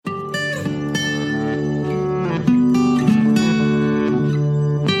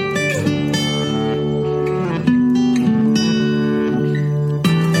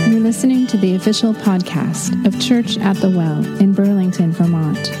official podcast of Church at the Well in Burlington,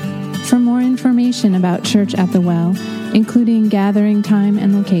 Vermont. For more information about Church at the Well, including gathering time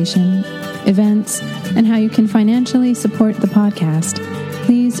and location, events, and how you can financially support the podcast,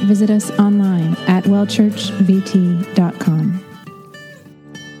 please visit us online at wellchurchvt.com.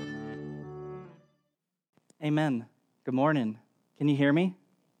 Amen. Good morning. Can you hear me?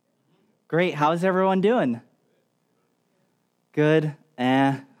 Great. How's everyone doing? Good.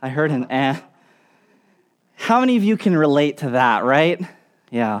 I heard an eh. How many of you can relate to that, right?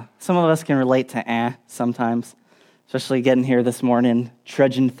 Yeah. Some of us can relate to sometimes, especially getting here this morning,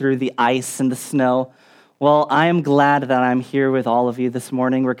 trudging through the ice and the snow. Well, I am glad that I'm here with all of you this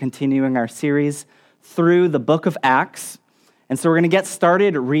morning. We're continuing our series through the book of Acts. And so we're going to get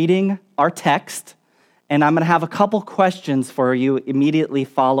started reading our text. And I'm going to have a couple questions for you immediately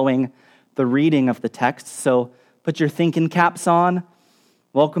following the reading of the text. So put your thinking caps on.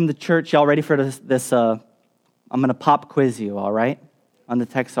 Welcome to church. Y'all ready for this? I'm going to pop quiz you, all right? On the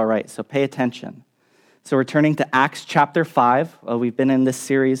text, all right. So pay attention. So we're turning to Acts chapter 5. We've been in this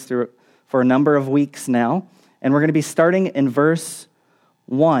series for a number of weeks now. And we're going to be starting in verse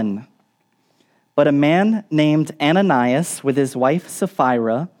 1. But a man named Ananias with his wife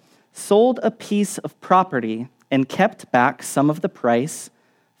Sapphira sold a piece of property and kept back some of the price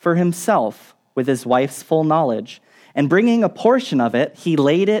for himself with his wife's full knowledge. And bringing a portion of it, he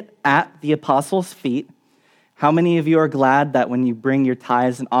laid it at the apostles' feet. How many of you are glad that when you bring your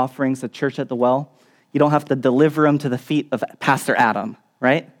tithes and offerings to Church at the Well, you don't have to deliver them to the feet of Pastor Adam,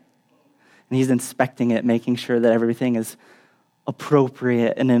 right? And he's inspecting it, making sure that everything is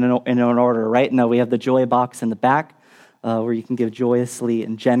appropriate and in order, right? No, we have the joy box in the back, where you can give joyously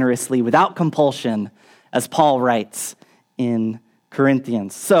and generously without compulsion, as Paul writes in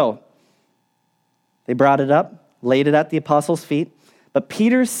Corinthians. So they brought it up, laid it at the apostles' feet. But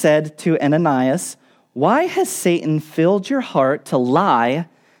Peter said to Ananias, "Why has Satan filled your heart to lie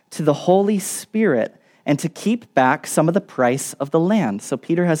to the Holy Spirit and to keep back some of the price of the land?" So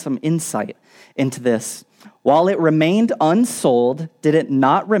Peter has some insight into this. "While it remained unsold, did it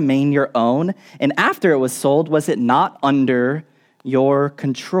not remain your own? And after it was sold, was it not under your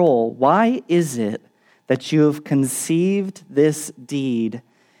control? Why is it that you have conceived this deed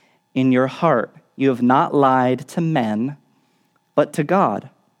in your heart? You have not lied to men, but to God."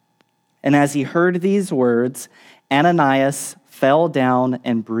 And as he heard these words, Ananias fell down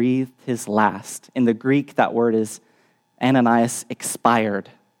and breathed his last. In the Greek, that word is Ananias expired,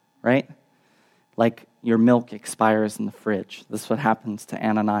 right? Like your milk expires in the fridge. This is what happens to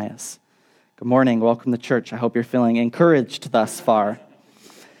Ananias. Good morning. Welcome to church. I hope you're feeling encouraged thus far.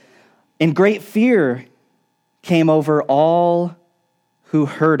 And great fear came over all who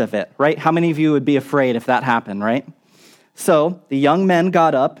heard of it, right? How many of you would be afraid if that happened, right? So the young men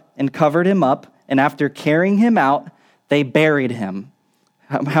got up and covered him up, and after carrying him out, they buried him.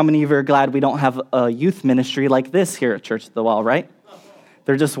 How many of you are glad we don't have a youth ministry like this here at Church at the Well, right?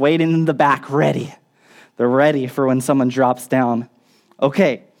 They're just waiting in the back, ready. They're ready for when someone drops down.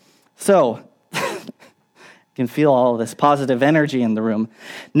 Okay, so you can feel all this positive energy in the room.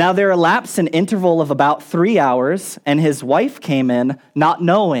 Now there elapsed an interval of about 3 hours, and his wife came in, not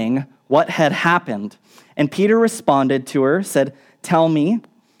knowing what had happened. And Peter responded to her, said, "Tell me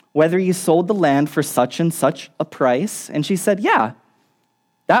whether you sold the land for such and such a price." And she said, "Yeah,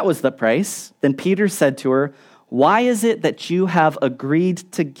 that was the price." Then Peter said to her, "Why is it that you have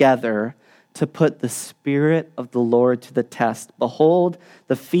agreed together to put the Spirit of the Lord to the test? Behold,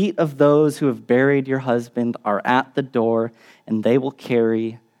 the feet of those who have buried your husband are at the door, and they will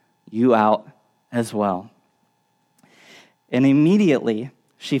carry you out as well." And immediately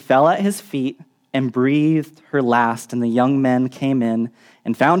she fell at his feet and breathed her last. And the young men came in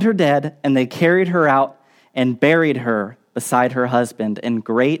and found her dead, and they carried her out and buried her beside her husband. And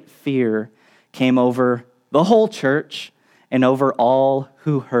great fear came over the whole church and over all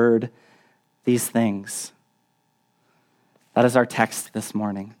who heard these things. That is our text this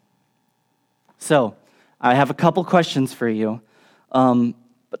morning. So I have a couple questions for you.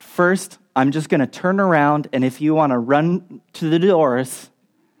 But first, I'm just going to turn around, and if you want to run to the doors,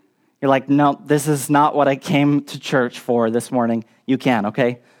 you're like, "No, this is not what I came to church for this morning." You can,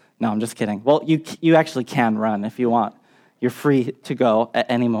 okay? No, I'm just kidding. Well, you actually can run if you want. You're free to go at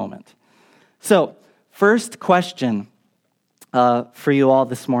any moment. So, first question for you all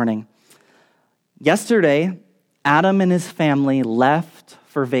this morning. Yesterday, Adam and his family left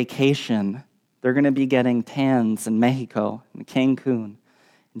for vacation. They're going to be getting tans in Mexico and Cancun,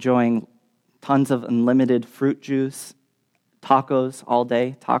 enjoying tons of unlimited fruit juice, tacos all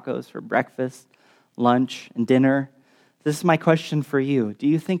day, tacos for breakfast, lunch, and dinner. this is my question for you. Do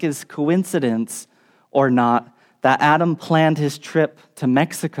you think it's coincidence or not that Adam planned his trip to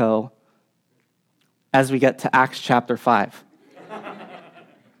Mexico as we get to Acts chapter 5?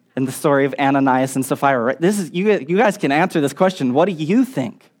 In the story of Ananias and Sapphira, right? This is you guys can answer this question. What do you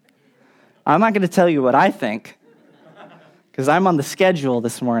think? I'm not going to tell you what I think, because I'm on the schedule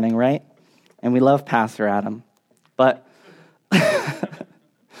this morning, right? And we love Pastor Adam. But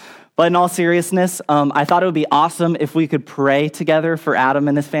in all seriousness, I thought it would be awesome if we could pray together for Adam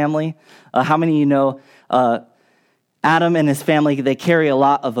and his family. How many of you know Adam and his family, they carry a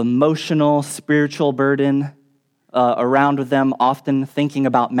lot of emotional, spiritual burden around with them, often thinking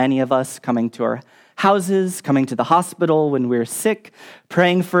about many of us coming to our houses, coming to the hospital when we're sick,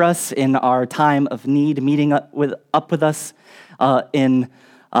 praying for us in our time of need, meeting up with us in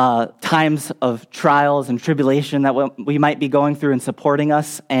times of trials and tribulation that we might be going through and supporting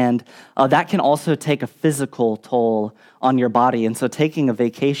us. And that can also take a physical toll on your body. And so taking a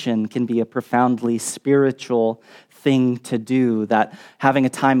vacation can be a profoundly spiritual thing to do, that having a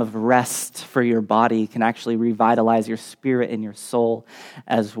time of rest for your body can actually revitalize your spirit and your soul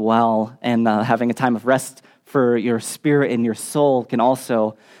as well. And having a time of rest for your spirit and your soul can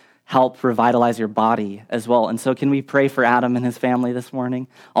also help revitalize your body as well. And so can we pray for Adam and his family this morning?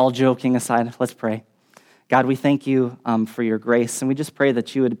 All joking aside, let's pray. God, we thank you for your grace, and we just pray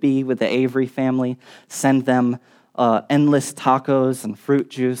that you would be with the Avery family, send them endless tacos and fruit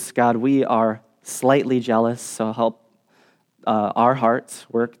juice. God, we are slightly jealous, so help our hearts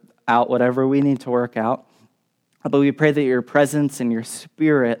work out whatever we need to work out. But we pray that your presence and your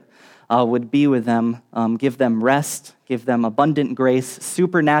spirit would be with them, give them rest, give them abundant grace,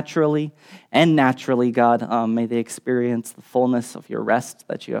 supernaturally and naturally, God. May they experience the fullness of your rest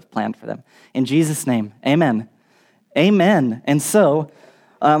that you have planned for them. In Jesus' name, amen. Amen. And so,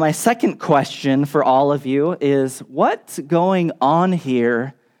 my second question for all of you is, what's going on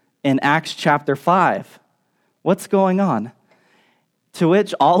here in Acts chapter 5? What's going on? To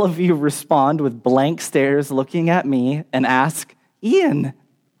which all of you respond with blank stares looking at me and ask, Ian,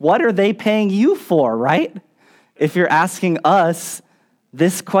 what are they paying you for, right? If you're asking us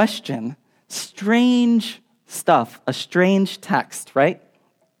this question. Strange stuff, a strange text, right?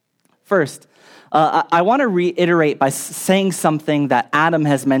 First, I want to reiterate by saying something that Adam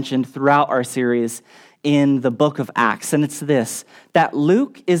has mentioned throughout our series in the book of Acts, and it's this, that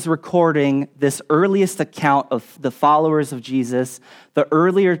Luke is recording this earliest account of the followers of Jesus, the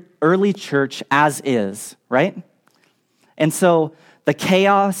early church as is, right? And so the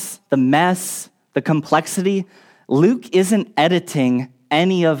chaos, the mess, the complexity, Luke isn't editing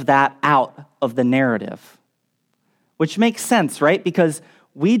any of that out of the narrative, which makes sense, right? Because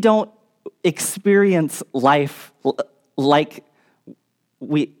we don't experience life like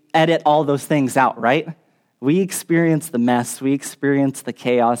we edit all those things out, right? We experience the mess, we experience the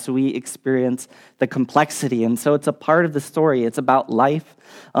chaos, we experience the complexity, and so it's a part of the story. It's about life,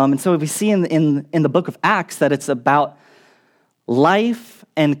 and so we see in the book of Acts that it's about life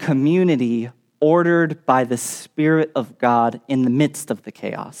and community ordered by the Spirit of God in the midst of the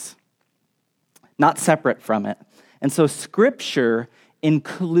chaos, not separate from it. And so Scripture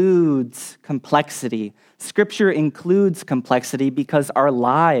includes complexity. Scripture includes complexity because our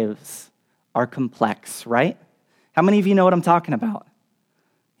lives are complex, right? How many of you know what I'm talking about?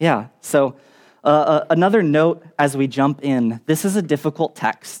 Yeah, so another note as we jump in, this is a difficult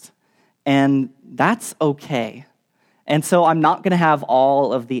text, and that's okay. And so I'm not going to have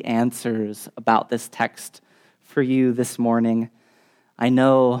all of the answers about this text for you this morning. I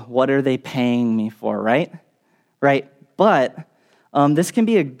know, what are they paying me for, right? Right, but this can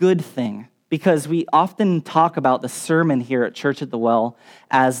be a good thing, because we often talk about the sermon here at Church at the Well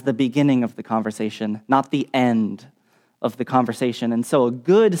as the beginning of the conversation, not the end of the conversation. And so a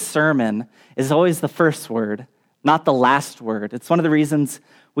good sermon is always the first word, not the last word. It's one of the reasons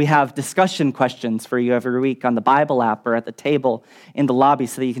we have discussion questions for you every week on the Bible app or at the table in the lobby,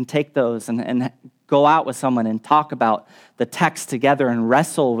 so that you can take those and go out with someone and talk about the text together and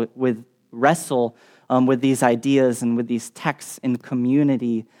wrestle with these ideas and with these texts in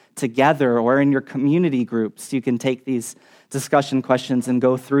community together, or in your community groups. You can take these discussion questions and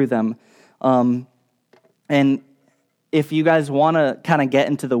go through them. And if you guys want to kind of get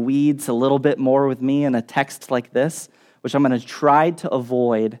into the weeds a little bit more with me in a text like this, which I'm going to try to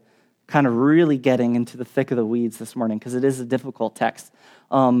avoid kind of really getting into the thick of the weeds this morning, because it is a difficult text,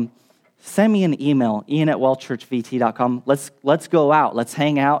 send me an email, ian@wellchurchvt.com. Let's go out. Let's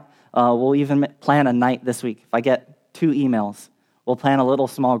hang out. We'll even plan a night this week. If I get 2 emails, we'll plan a little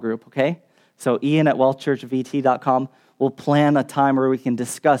small group, okay? So Ian at wealthchurchvt.com will plan a time where we can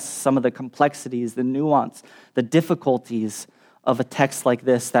discuss some of the complexities, the nuance, the difficulties of a text like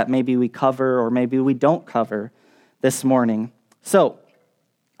this that maybe we cover or maybe we don't cover this morning. So,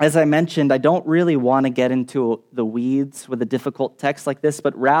 as I mentioned, I don't really want to get into the weeds with a difficult text like this,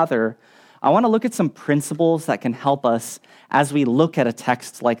 but rather, I want to look at some principles that can help us as we look at a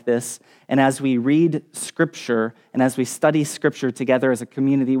text like this and as we read Scripture and as we study Scripture together as a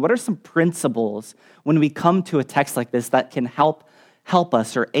community. What are some principles when we come to a text like this that can help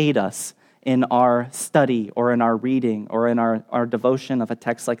us or aid us in our study or in our reading or in our devotion of a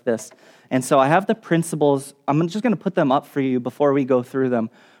text like this? And so I have the principles. I'm just going to put them up for you before we go through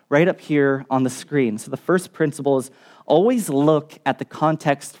them right up here on the screen. So the first principle is always look at the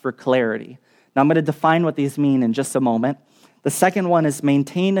context for clarity. Now I'm going to define what these mean in just a moment. The second one is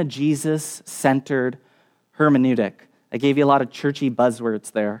maintain a Jesus-centered hermeneutic. I gave you a lot of churchy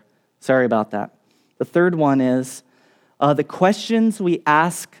buzzwords there. Sorry about that. The third one is the questions we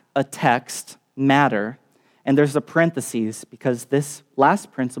ask a text matter. And there's a parentheses because this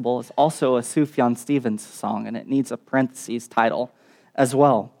last principle is also a Sufjan Stevens song, and it needs a parentheses title as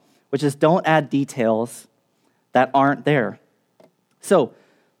well, which is don't add details that aren't there. So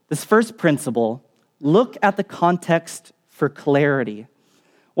this first principle, look at the context for clarity.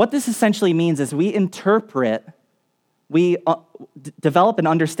 What this essentially means is we develop an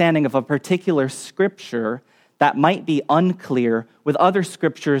understanding of a particular scripture that might be unclear with other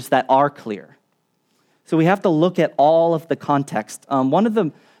scriptures that are clear. So we have to look at all of the context. One of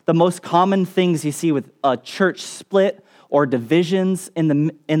the most common things you see with a church split or divisions in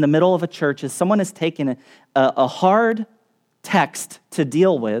the middle of a church is someone has taken a hard text to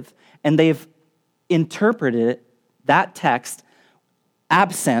deal with, and they've interpreted that text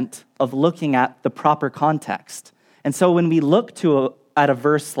absent of looking at the proper context. And so when we look at a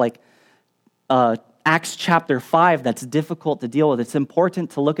verse like Acts chapter 5 that's difficult to deal with, it's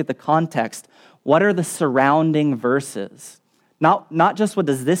important to look at the context. What are the surrounding verses? Not just what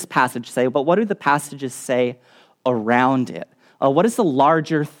does this passage say, but what do the passages say around it? What is the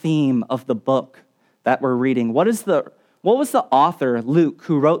larger theme of the book that we're reading? What was the author, Luke,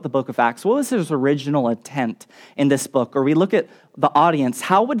 who wrote the book of Acts? What was his original intent in this book? Or we look at the audience.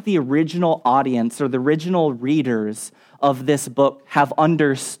 How would the original audience or the original readers of this book have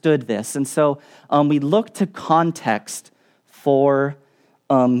understood this? And so we look to context for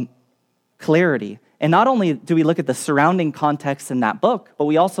clarity. And not only do we look at the surrounding context in that book, but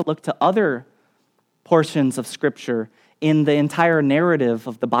we also look to other portions of Scripture in the entire narrative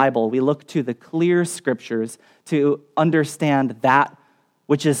of the Bible. We look to the clear Scriptures to understand that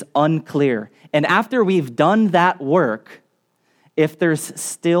which is unclear. And after we've done that work, if there's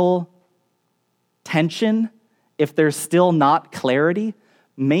still tension, if there's still not clarity,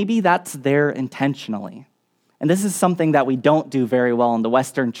 maybe that's there intentionally. And this is something that we don't do very well in the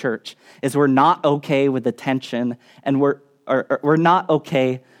Western church, is we're not okay with the tension, and we're not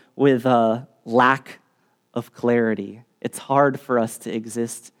okay with lack of clarity. It's hard for us to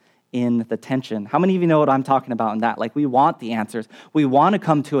exist in the tension. How many of you know what I'm talking about in that? Like, we want the answers. We want to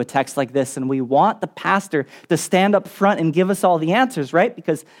come to a text like this, and we want the pastor to stand up front and give us all the answers, right?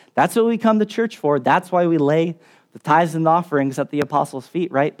 Because that's what we come to church for. That's why we lay the tithes and offerings at the apostles'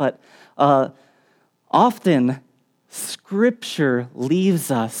 feet, right? But often, Scripture leaves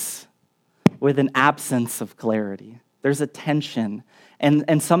us with an absence of clarity. There's a tension.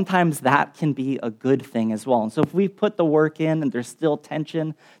 And sometimes that can be a good thing as well. And so if we put the work in and there's still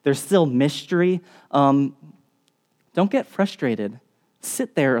tension, there's still mystery, don't get frustrated.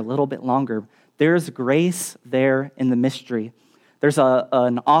 Sit there a little bit longer. There's grace there in the mystery. There's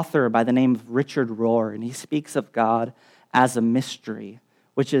an author by the name of Richard Rohr, and he speaks of God as a mystery,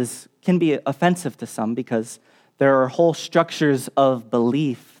 which can be offensive to some because there are whole structures of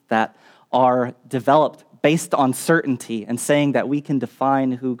belief that are developed based on certainty and saying that we can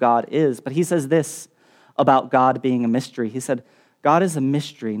define who God is. But he says this about God being a mystery. He said, God is a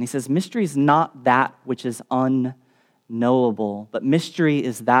mystery. And he says, mystery is not that which is unknowable, but mystery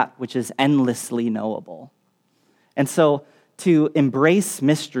is that which is endlessly knowable. And so to embrace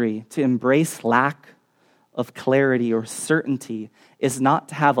mystery, to embrace lack of clarity or certainty is not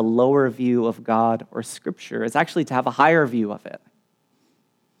to have a lower view of God or Scripture. It's actually to have a higher view of it.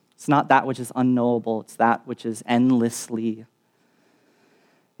 It's not that which is unknowable. It's that which is endlessly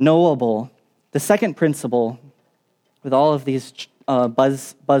knowable. The second principle, with all of these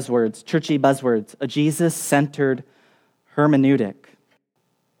buzzwords, churchy buzzwords, a Jesus-centered hermeneutic.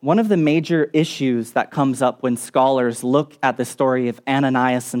 One of the major issues that comes up when scholars look at the story of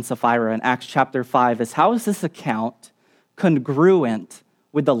Ananias and Sapphira in Acts chapter 5 is how is this account congruent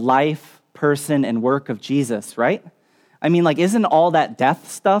with the life, person, and work of Jesus, right? I mean, like, isn't all that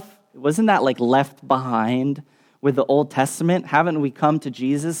death stuff, wasn't that like left behind with the Old Testament? Haven't we come to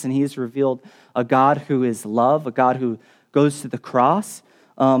Jesus and he's revealed a God who is love, a God who goes to the cross?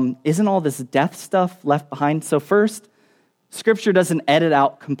 Isn't all this death stuff left behind? So first, Scripture doesn't edit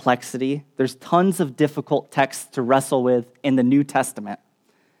out complexity. There's tons of difficult texts to wrestle with in the New Testament,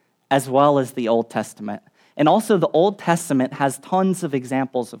 as well as the Old Testament. And also the Old Testament has tons of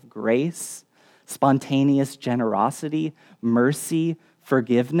examples of grace, spontaneous generosity, mercy,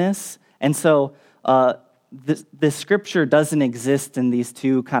 forgiveness. And so this Scripture doesn't exist in these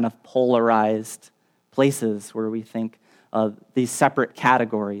two kind of polarized places where we think these separate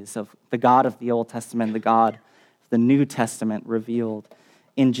categories of the God of the Old Testament and the God of the New Testament revealed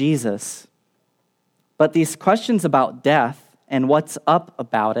in Jesus. But these questions about death and what's up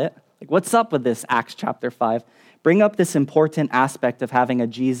about it, like what's up with this Acts chapter 5, bring up this important aspect of having a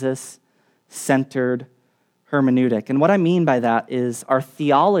Jesus-centered hermeneutic. And what I mean by that is our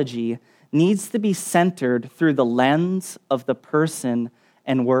theology needs to be centered through the lens of the person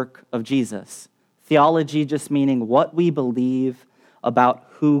and work of Jesus. Theology just meaning what we believe about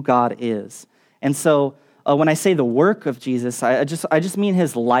who God is. And so when I say the work of Jesus, I just mean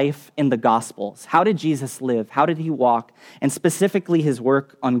his life in the Gospels. How did Jesus live? How did he walk? And specifically his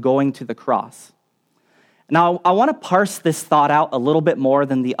work on going to the cross. Now, I want to parse this thought out a little bit more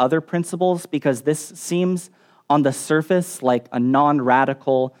than the other principles because this seems on the surface like a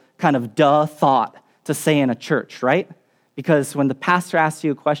non-radical kind of duh thought to say in a church, right? Because when the pastor asks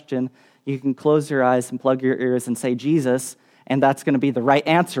you a question, you can close your eyes and plug your ears and say Jesus, and that's going to be the right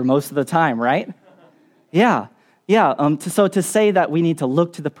answer most of the time, right? Yeah. So to say that we need to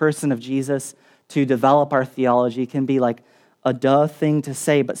look to the person of Jesus to develop our theology can be like a duh thing to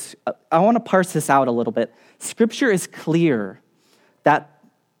say, but I want to parse this out a little bit. Scripture is clear that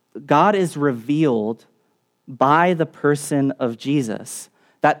God is revealed by the person of Jesus,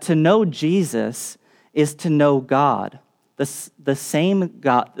 that to know Jesus is to know God. The same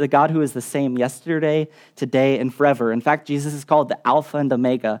God, the God who is the same yesterday, today, and forever. In fact, Jesus is called the Alpha and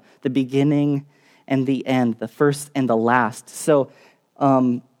Omega, the beginning and the end, the first and the last. So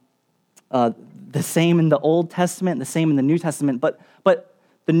the same in the Old Testament, the same in the New Testament, but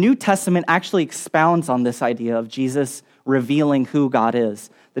the New Testament actually expounds on this idea of Jesus revealing who God is.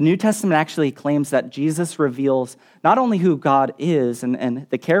 The New Testament actually claims that Jesus reveals not only who God is and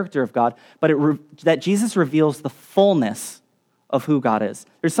the character of God, but that Jesus reveals the fullness of who God is.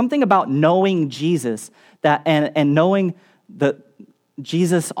 There's something about knowing Jesus that and knowing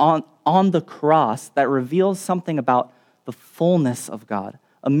Jesus on the cross that reveals something about the fullness of God.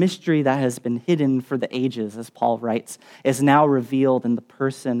 A mystery that has been hidden for the ages, as Paul writes, is now revealed in the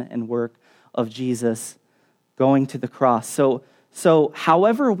person and work of Jesus going to the cross. So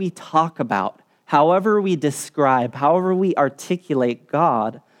however we talk about, however we describe, however we articulate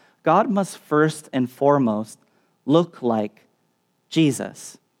God, God must first and foremost look like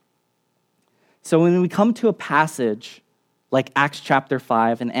Jesus. So when we come to a passage like Acts chapter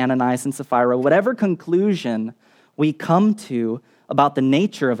 5 and Ananias and Sapphira, whatever conclusion we come to about the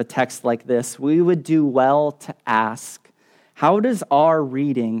nature of a text like this, we would do well to ask, how does our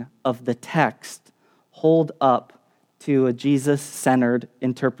reading of the text hold up to a Jesus-centered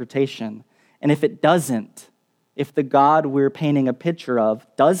interpretation? And if it doesn't, if the God we're painting a picture of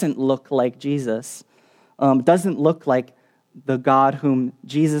doesn't look like Jesus, doesn't look like the God whom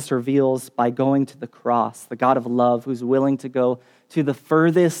Jesus reveals by going to the cross, the God of love who's willing to go to the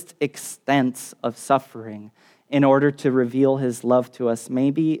furthest extents of suffering in order to reveal his love to us,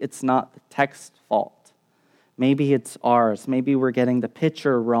 maybe it's not the text's fault. Maybe it's ours. Maybe we're getting the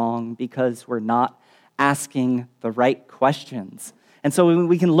picture wrong because we're not asking the right questions. And so when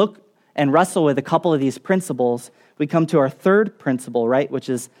we can look and wrestle with a couple of these principles, we come to our third principle, right, which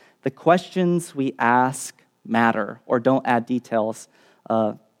is the questions we ask matter or don't add details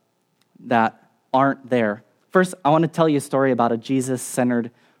that aren't there. First, I want to tell you a story about a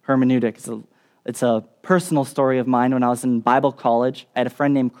Jesus-centered hermeneutic. It's a personal story of mine. When I was in Bible college, I had a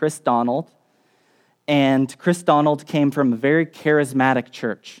friend named Chris Donald, and Chris Donald came from a very charismatic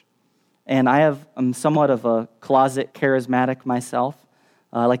church. And I'm somewhat of a closet charismatic myself.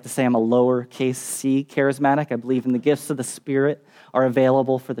 I like to say I'm a lowercase c charismatic. I believe in the gifts of the Spirit are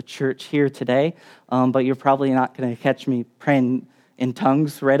available for the church here today, but you're probably not going to catch me praying in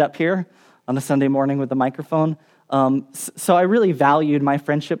tongues right up here on a Sunday morning with the microphone. So I really valued my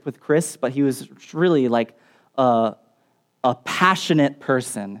friendship with Chris, but he was really like a passionate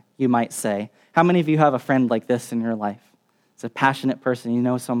person, you might say. How many of you have a friend like this in your life? It's a passionate person. You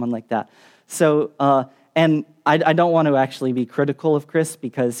know someone like that. So And I don't want to actually be critical of Chris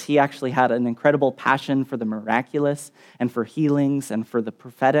because he actually had an incredible passion for the miraculous and for healings and for the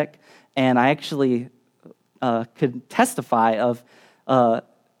prophetic. And I actually could testify of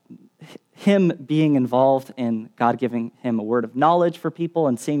him being involved in God giving him a word of knowledge for people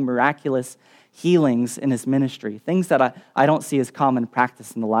and seeing miraculous healings in his ministry, things that I don't see as common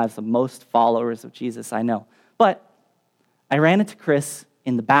practice in the lives of most followers of Jesus I know. But I ran into Chris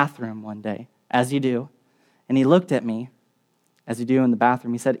in the bathroom one day, as you do, and he looked at me, as you do in the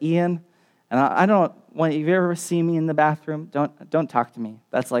bathroom. He said, "Ian," and I don't want you ever see me in the bathroom, don't talk to me.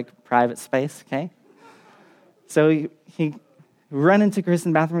 That's like private space, okay? So he ran into Chris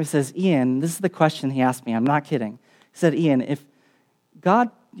in the bathroom. He says, "Ian," this is the question he asked me. I'm not kidding. He said, "Ian, if God,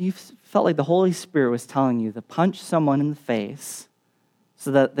 you felt like the Holy Spirit was telling you to punch someone in the face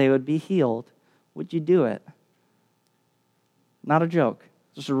so that they would be healed, would you do it?" Not a joke.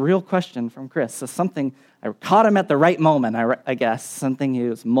 Just a real question from Chris. So something, I caught him at the right moment, I guess, something he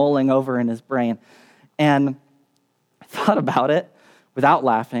was mulling over in his brain. And I thought about it without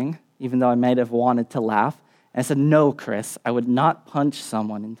laughing, even though I might have wanted to laugh. And I said, "No, Chris, I would not punch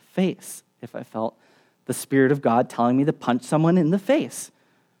someone in the face if I felt the Spirit of God telling me to punch someone in the face,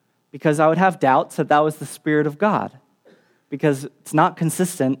 because I would have doubts that that was the Spirit of God, because it's not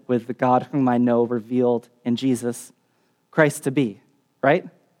consistent with the God whom I know revealed in Jesus Christ to be, right?"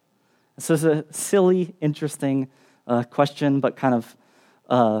 So it's a silly, interesting question, but kind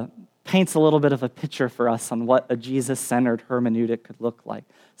of paints a little bit of a picture for us on what a Jesus-centered hermeneutic could look like.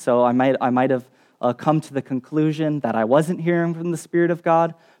 So I might have come to the conclusion that I wasn't hearing from the Spirit of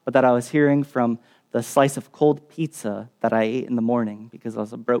God, but that I was hearing from the slice of cold pizza that I ate in the morning because I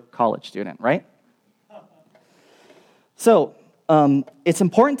was a broke college student, right? So it's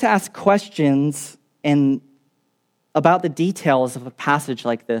important to ask questions about the details of a passage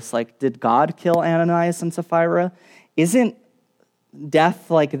like this. Like, did God kill Ananias and Sapphira? Isn't death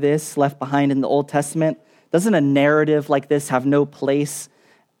like this left behind in the Old Testament? Doesn't a narrative like this have no place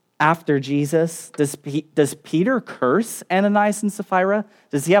after Jesus? Does Peter curse Ananias and Sapphira?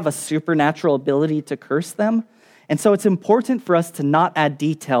 Does he have a supernatural ability to curse them? And so it's important for us to not add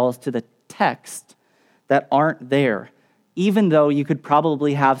details to the text that aren't there, even though you could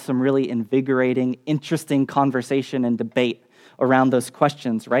probably have some really invigorating, interesting conversation and debate around those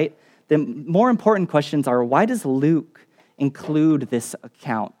questions, right? The more important questions are, why does Luke include this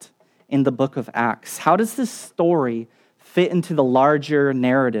account in the book of Acts? How does this story fit into the larger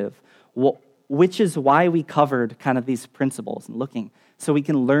narrative? Which is why we covered kind of these principles and looking, so we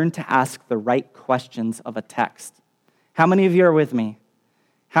can learn to ask the right questions of a text. How many of you are with me?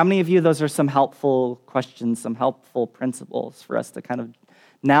 How many of you, those are some helpful questions, some helpful principles for us to kind of,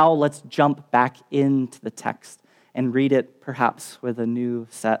 now let's jump back into the text and read it perhaps with a new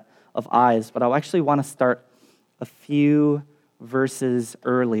set of eyes. But I actually want to start a few verses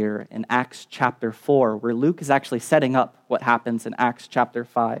earlier in Acts chapter 4, where Luke is actually setting up what happens in Acts chapter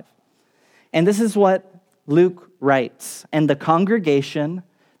 5. And this is what Luke writes: "And the congregation,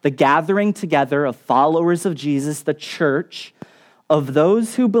 the gathering together of followers of Jesus, the church, of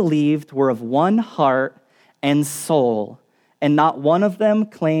those who believed were of one heart and soul, and not one of them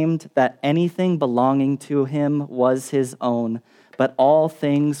claimed that anything belonging to him was his own, but all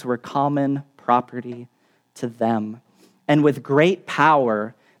things were common property to them. And with great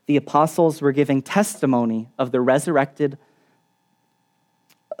power, the apostles were giving testimony of the resurrection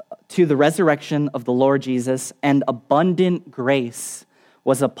of the Lord Jesus, and abundant grace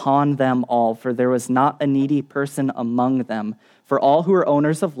was upon them all, for there was not a needy person among them. For all who were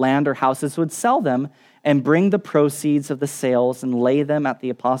owners of land or houses would sell them and bring the proceeds of the sales and lay them at the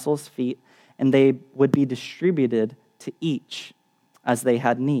apostles' feet, and they would be distributed to each as they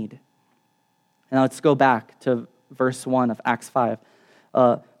had need." Now let's go back to verse 1 of Acts 5.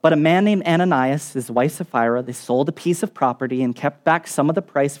 But a man named Ananias, his wife Sapphira, they sold a piece of property and kept back some of the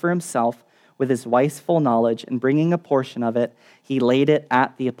price for himself with his wife's full knowledge, and bringing a portion of it, he laid it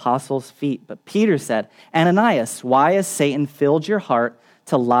at the apostles' feet. But Peter said, "Ananias, why has Satan filled your heart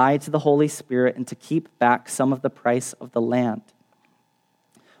to lie to the Holy Spirit and to keep back some of the price of the land?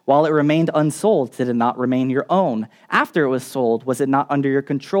 While it remained unsold, did it not remain your own? After it was sold, was it not under your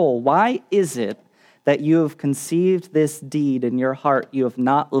control? Why is it that you have conceived this deed in your heart? You have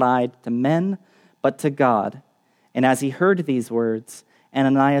not lied to men, but to God." And as he heard these words,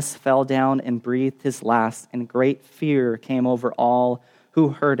 Ananias fell down and breathed his last, and great fear came over all who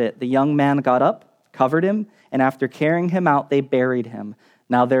heard it. The young man got up, covered him, and after carrying him out, they buried him.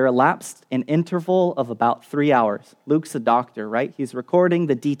 Now there elapsed an interval of about 3 hours. Luke's a doctor, right? He's recording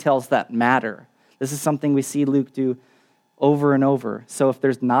the details that matter. This is something we see Luke do over and over. So if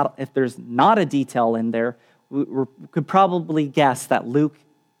there's not a detail in there, we could probably guess that Luke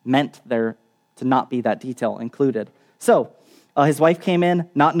meant there to not be that detail included. So his wife came in,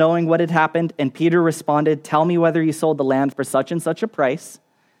 not knowing what had happened, and Peter responded, "Tell me whether you sold the land for such and such a price."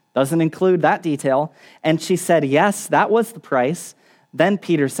 Doesn't include that detail. And she said, "Yes, that was the price." Then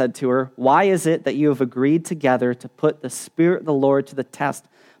Peter said to her, "Why is it that you have agreed together to put the Spirit of the Lord to the test?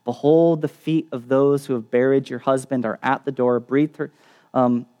 Behold, the feet of those who have buried your husband are at the door. Breathe her,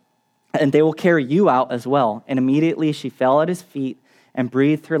 and they will carry you out as well." And immediately she fell at his feet and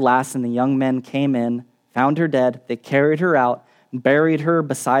breathed her last, and the young men came in, found her dead. They carried her out, buried her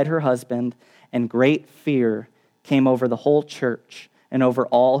beside her husband, and great fear came over the whole church and over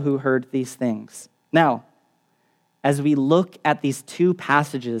all who heard these things. Now, as we look at these two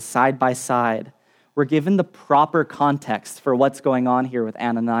passages side by side, we're given the proper context for what's going on here with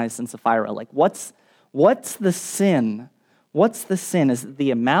Ananias and Sapphira. Like, what's the sin? What's the sin? Is it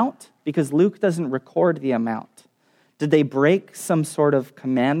the amount? Because Luke doesn't record the amount. Did they break some sort of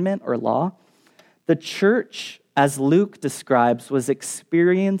commandment or law? The church, as Luke describes, was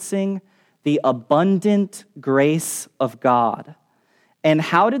experiencing the abundant grace of God. And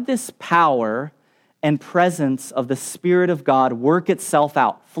how did this power and presence of the Spirit of God work itself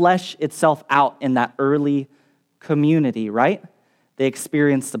out, flesh itself out in that early community, right? They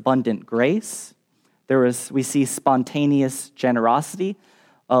experienced abundant grace. We see spontaneous generosity.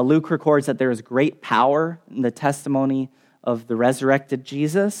 Luke records that there is great power in the testimony of the resurrected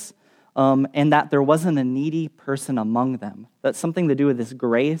Jesus, and that there wasn't a needy person among them. That's something to do with this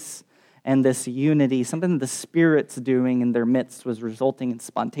grace and this unity, something that the Spirit's doing in their midst was resulting in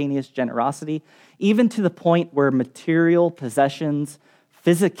spontaneous generosity, even to the point where material possessions,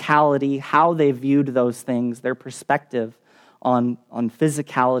 physicality, how they viewed those things, their perspective on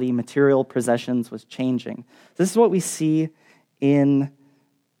physicality, material possessions was changing. This is what we see in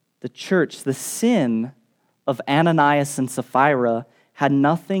the church. The sin of Ananias and Sapphira had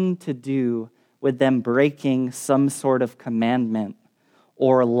nothing to do with them breaking some sort of commandment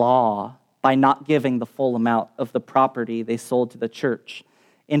or law by not giving the full amount of the property they sold to the church.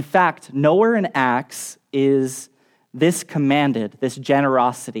 In fact, nowhere in Acts is this commanded, this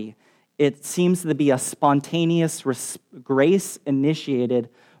generosity. It seems to be a spontaneous, grace-initiated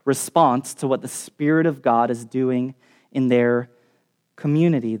response to what the Spirit of God is doing in their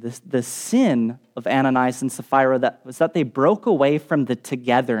community. The sin of Ananias and Sapphira was that they broke away from the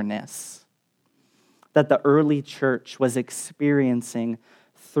togetherness that the early church was experiencing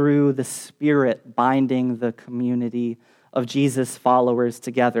through the Spirit binding the community of Jesus' followers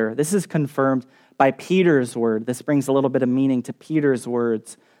together. This is confirmed by Peter's word. This brings a little bit of meaning to Peter's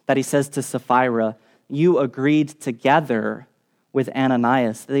words that he says to Sapphira, "You agreed together with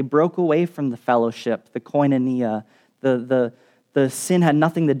Ananias." They broke away from the fellowship, the koinonia. The sin had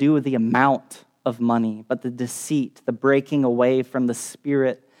nothing to do with the amount of money, but the deceit, the breaking away from the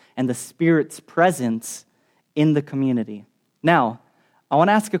Spirit and the Spirit's presence in the community. Now, I want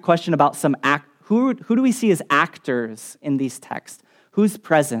to ask a question about who do we see as actors in these texts? Who's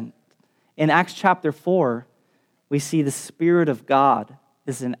present? In Acts chapter 4, we see the Spirit of God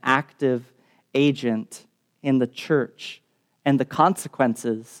is an active agent in the church, and the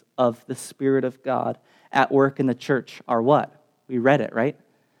consequences of the Spirit of God at work in the church are what? We read it, right?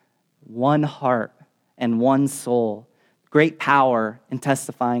 One heart and one soul. Great power in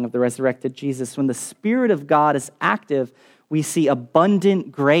testifying of the resurrected Jesus. When the Spirit of God is active, we see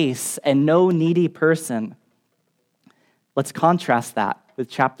abundant grace and no needy person. Let's contrast that with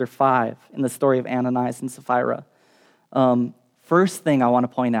chapter 5 in the story of Ananias and Sapphira. First thing I want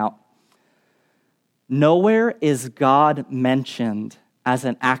to point out, nowhere is God mentioned as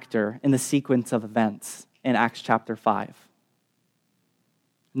an actor in the sequence of events in Acts chapter 5.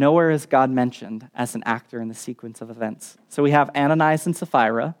 Nowhere is God mentioned as an actor in the sequence of events. So we have Ananias and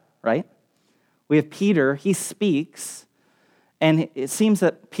Sapphira, right? We have Peter, he speaks, and it seems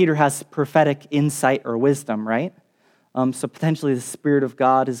that Peter has prophetic insight or wisdom, right? So potentially the Spirit of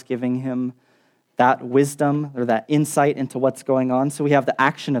God is giving him that wisdom or that insight into what's going on. So we have the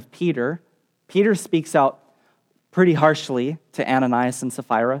action of Peter. Peter speaks out pretty harshly to Ananias and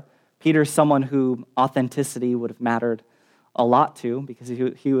Sapphira. Peter's someone who authenticity would have mattered a lot to, because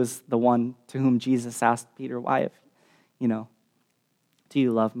he was the one to whom Jesus asked Peter, "Why, do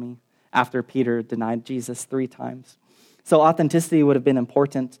you love me?" After Peter denied Jesus 3 times. So authenticity would have been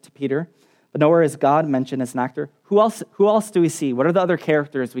important to Peter, but nowhere is God mentioned as an actor. Who else do we see? What are the other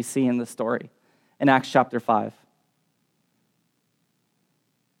characters we see in the story in Acts chapter 5?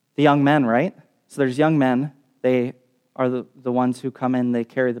 The young men, right? So there's young men. They are the ones who come in, they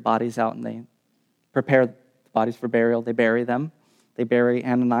carry the bodies out, and they prepare bodies for burial. They bury them. They bury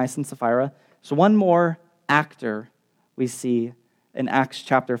Ananias and Sapphira. So one more actor we see in Acts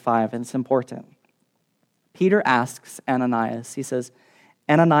chapter 5, and it's important. Peter asks Ananias, he says,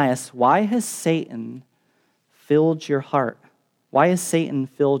 Ananias, why has Satan filled your heart? Why has Satan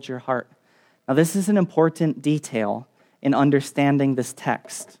filled your heart? Now, this is an important detail in understanding this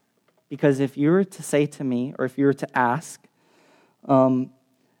text, because if you were to say to me, or if you were to ask,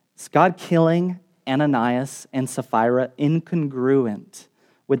 is God killing Ananias and Sapphira incongruent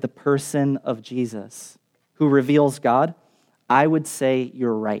with the person of Jesus who reveals God? I would say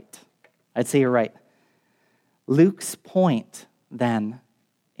you're right. I'd say you're right. Luke's point, then,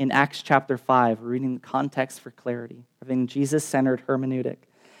 in Acts chapter 5, reading the context for clarity, having Jesus-centered hermeneutic,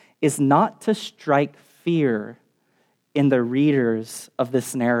 is not to strike fear in the readers of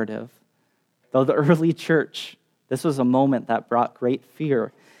this narrative. Though the early church, this was a moment that brought great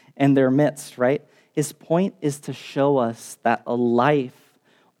fear in their midst, right? His point is to show us that a life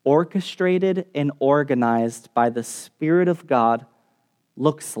orchestrated and organized by the Spirit of God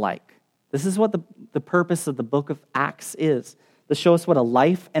looks like. This is what the purpose of the book of Acts is, to show us what a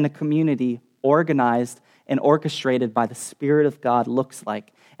life and a community organized and orchestrated by the Spirit of God looks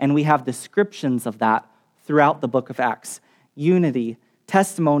like. And we have descriptions of that throughout the book of Acts. Unity,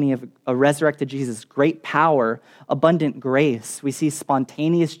 testimony of a resurrected Jesus, great power, abundant grace. We see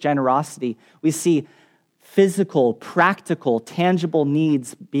spontaneous generosity. We see physical, practical, tangible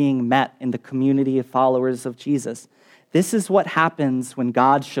needs being met in the community of followers of Jesus. This is what happens when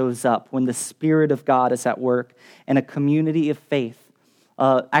God shows up, when the Spirit of God is at work, and a community of faith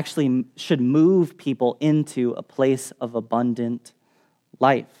actually should move people into a place of abundant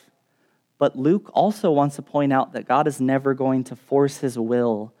life. But Luke also wants to point out that God is never going to force his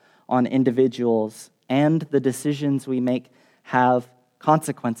will on individuals, and the decisions we make have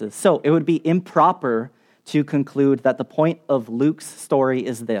consequences. So it would be improper to conclude that the point of Luke's story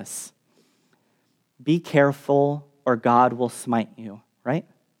is this: be careful or God will smite you, right?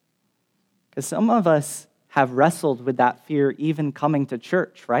 Because some of us have wrestled with that fear even coming to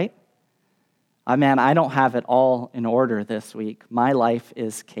church, right? Man, I don't have it all in order this week. My life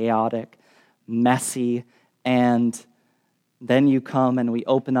is chaotic, messy, and then you come and we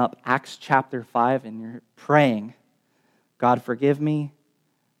open up Acts chapter 5 and you're praying, God, forgive me.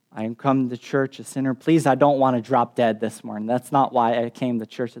 I am come to church a sinner. Please, I don't want to drop dead this morning. That's not why I came to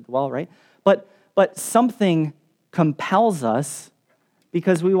church at the well, right? But something compels us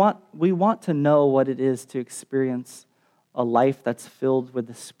because we want to know what it is to experience a life that's filled with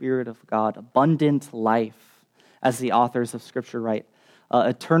the Spirit of God, abundant life, as the authors of Scripture write,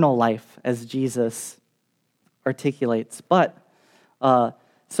 eternal life, as Jesus articulates. But,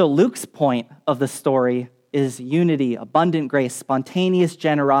 so Luke's point of the story is unity, abundant grace, spontaneous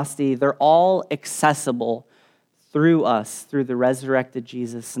generosity. They're all accessible through us, through the resurrected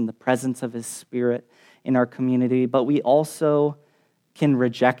Jesus and the presence of his Spirit in our community, but we also can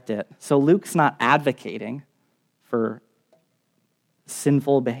reject it. So Luke's not advocating for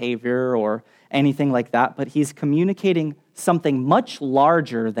sinful behavior or anything like that, but he's communicating something much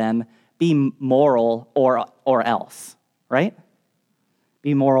larger than be moral or else, right?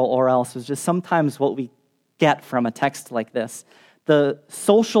 Be moral or else is just sometimes what we get from a text like this. The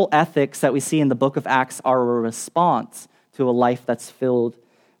social ethics that we see in the book of Acts are a response to a life that's filled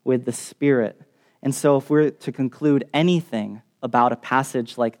with the Spirit. And so if we're to conclude anything about a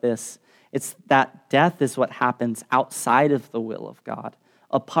passage like this, it's that death is what happens outside of the will of God,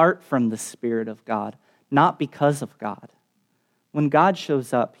 apart from the Spirit of God, not because of God. When God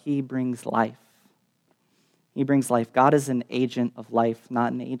shows up, he brings life. He brings life. God is an agent of life,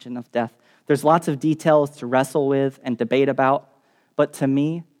 not an agent of death. There's lots of details to wrestle with and debate about, but to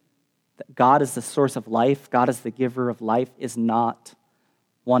me, God is the source of life, God is the giver of life, is not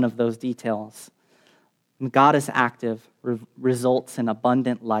one of those details. When God is active, results in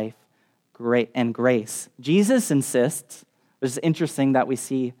abundant life and grace. Jesus insists, which is interesting that we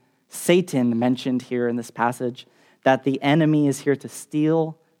see Satan mentioned here in this passage, that the enemy is here to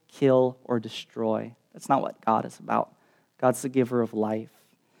steal, kill, or destroy. That's not what God is about. God's the giver of life.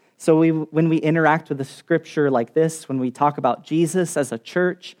 So when we interact with a scripture like this, when we talk about Jesus as a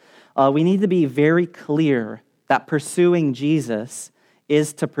church, we need to be very clear that pursuing Jesus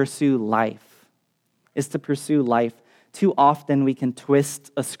is to pursue life. Too often we can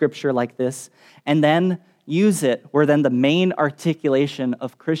twist a scripture like this and then use it where then the main articulation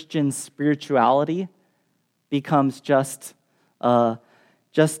of Christian spirituality becomes just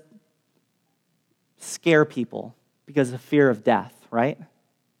scare people because of fear of death, right?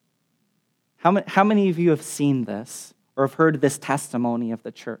 How many of you have seen this or have heard this testimony of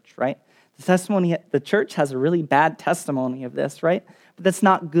the church, right? The church has a really bad testimony of this, right? But that's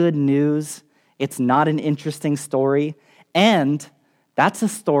not good news. It's not an interesting story. And that's a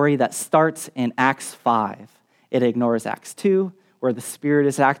story that starts in Acts 5. It ignores Acts 2, where the Spirit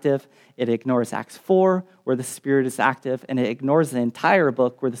is active. It ignores Acts 4, where the Spirit is active. And it ignores the entire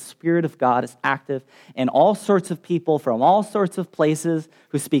book where the Spirit of God is active. And all sorts of people from all sorts of places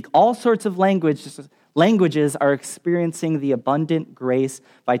who speak all sorts of languages are experiencing the abundant grace,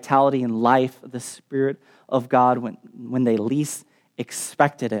 vitality, and life of the Spirit of God when they least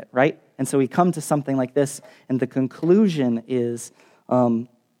expected it, right? And so we come to something like this, and the conclusion is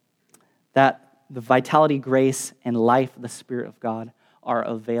that the vitality, grace, and life of the Spirit of God are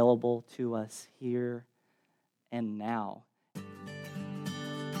available to us here and now.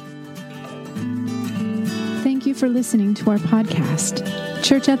 Thank you for listening to our podcast.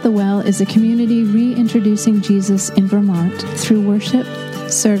 Church at the Well is a community reintroducing Jesus in Vermont through worship,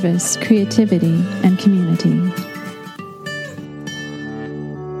 service, creativity, and community.